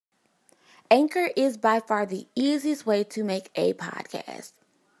Anchor is by far the easiest way to make a podcast.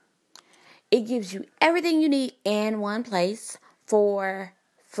 It gives you everything you need in one place for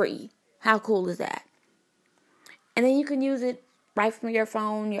free. How cool is that? And then you can use it right from your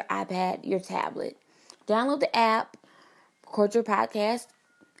phone, your iPad, your tablet. Download the app, record your podcast,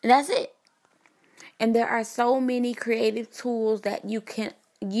 and that's it. And there are so many creative tools that you can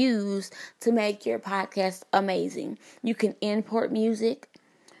use to make your podcast amazing. You can import music.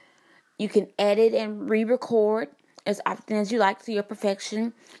 You can edit and re-record as often as you like to your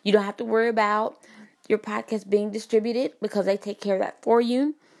perfection. You don't have to worry about your podcast being distributed because they take care of that for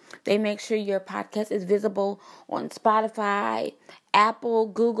you. They make sure your podcast is visible on Spotify, Apple,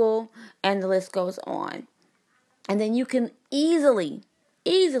 Google, and the list goes on. And then you can easily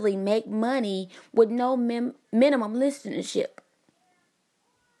make money with no minimum listenership.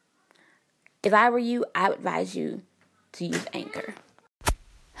 If I were you, I would advise you to use Anchor.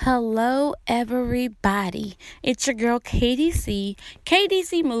 Hello, everybody. It's your girl,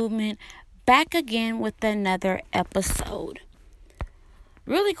 KDC Movement, back again with another episode.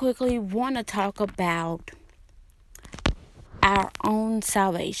 Really quickly, want to talk about our own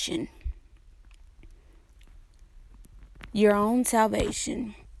salvation. Your own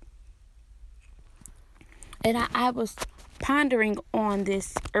salvation. And I was pondering on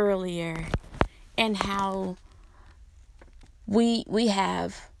this earlier and how we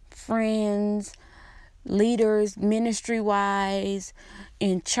have friends, leaders, ministry-wise,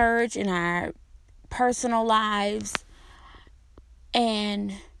 in church, in our personal lives.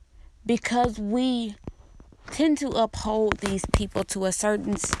 And because we tend to uphold these people to a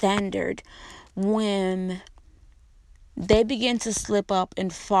certain standard, when they begin to slip up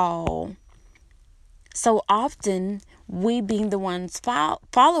and fall, so often we being the ones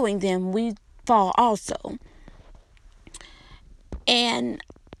following them, we fall also. And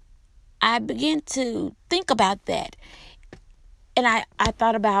I began to think about that. And I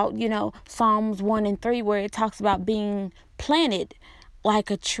thought about, Psalms 1 and 3, where it talks about being planted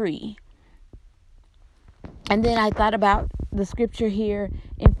like a tree. And then I thought about the scripture here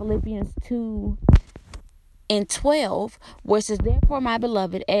in Philippians 2 and 12, where it says, "Therefore, my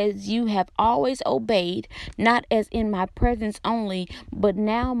beloved, as you have always obeyed, not as in my presence only, but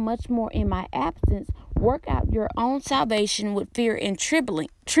now much more in my absence, work out your own salvation with fear and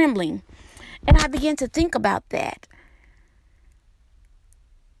trembling." And I began to think about that.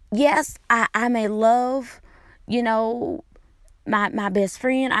 Yes, I may love, my best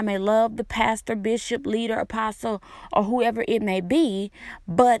friend. I may love the pastor, bishop, leader, apostle, or whoever it may be.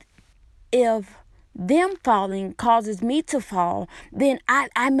 But if them falling causes me to fall, then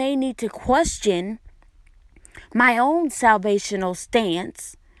I may need to question my own salvational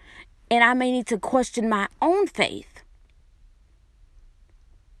stance. And I may need to question my own faith.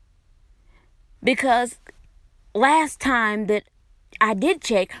 Because last time that I did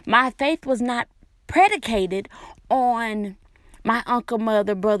check, my faith was not predicated on my uncle,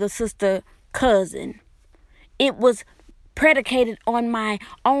 mother, brother, sister, cousin. It was predicated on my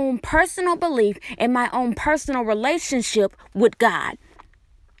own personal belief and my own personal relationship with God.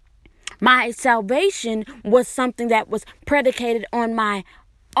 My salvation was something that was predicated on my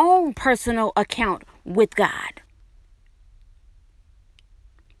own personal account with God.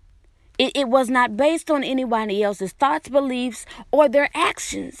 It was not based on anybody else's thoughts, beliefs, or their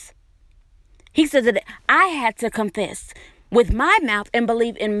actions. He said that I had to confess with my mouth and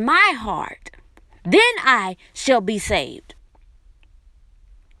believe in my heart. Then I shall be saved.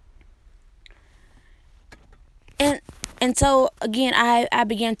 And so, again, I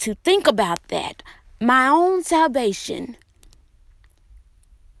began to think about that. My own salvation.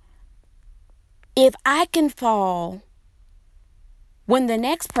 If I can fall when the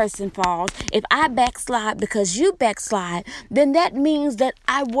next person falls, if I backslide because you backslide, then that means that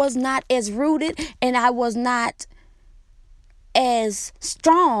I was not as rooted and I was not as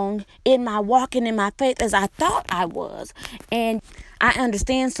strong in my walking in my faith as I thought I was. And I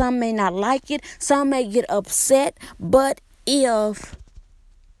understand some may not like it, some may get upset, but if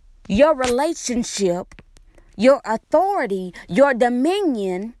your relationship, your authority, your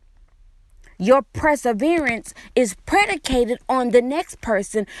dominion, your perseverance is predicated on the next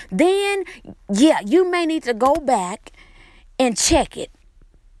person, then, you may need to go back and check it.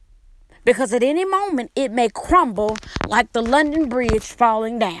 Because at any moment, it may crumble like the London Bridge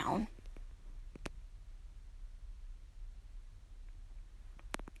falling down.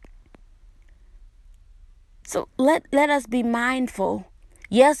 So let us be mindful.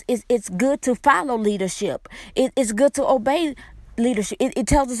 Yes, it's good to follow leadership. It's good to obey leadership. It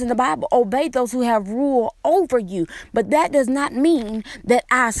tells us in the Bible, obey those who have rule over you. But that does not mean that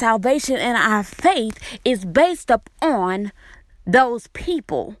our salvation and our faith is based upon those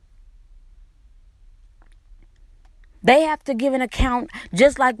people. They have to give an account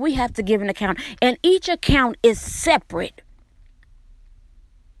just like we have to give an account. And each account is separate.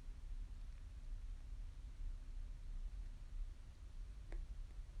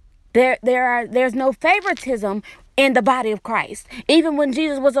 There's no favoritism in the body of Christ. Even when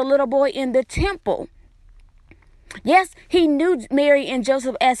Jesus was a little boy in the temple. Yes, he knew Mary and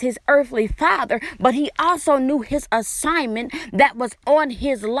Joseph as his earthly father, but he also knew his assignment that was on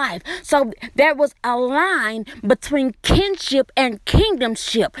his life. So there was a line between kinship and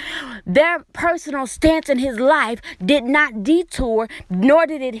kingdomship. Their personal stance in his life did not detour, nor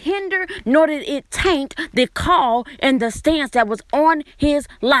did it hinder, nor did it taint the call and the stance that was on his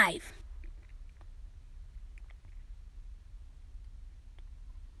life.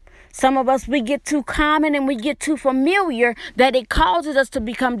 Some of us, we get too common and we get too familiar that it causes us to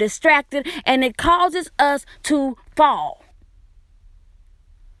become distracted and it causes us to fall.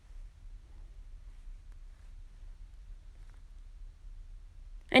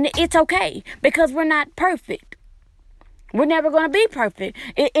 And it's okay because we're not perfect. We're never going to be perfect.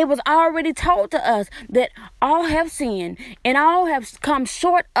 It was already told to us that all have sinned and all have come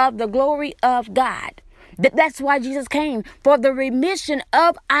short of the glory of God. That's why Jesus came, for the remission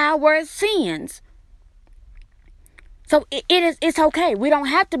of our sins. So it's okay. We don't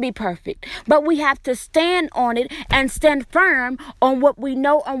have to be perfect, but we have to stand on it and stand firm on what we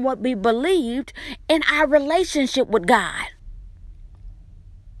know and what we believed in our relationship with God.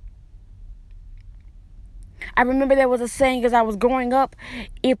 I remember there was a saying as I was growing up,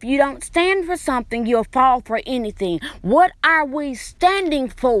 if you don't stand for something, you'll fall for anything. What are we standing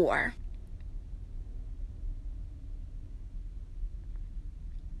for?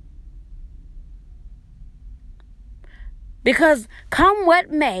 Because come what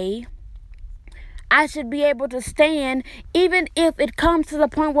may, I should be able to stand even if it comes to the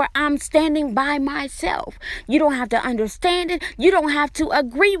point where I'm standing by myself. You don't have to understand it. You don't have to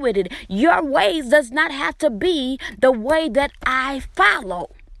agree with it. Your ways does not have to be the way that I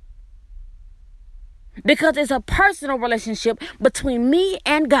follow. Because it's a personal relationship between me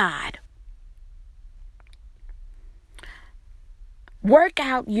and God. Work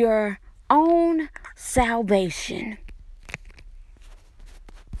out your own salvation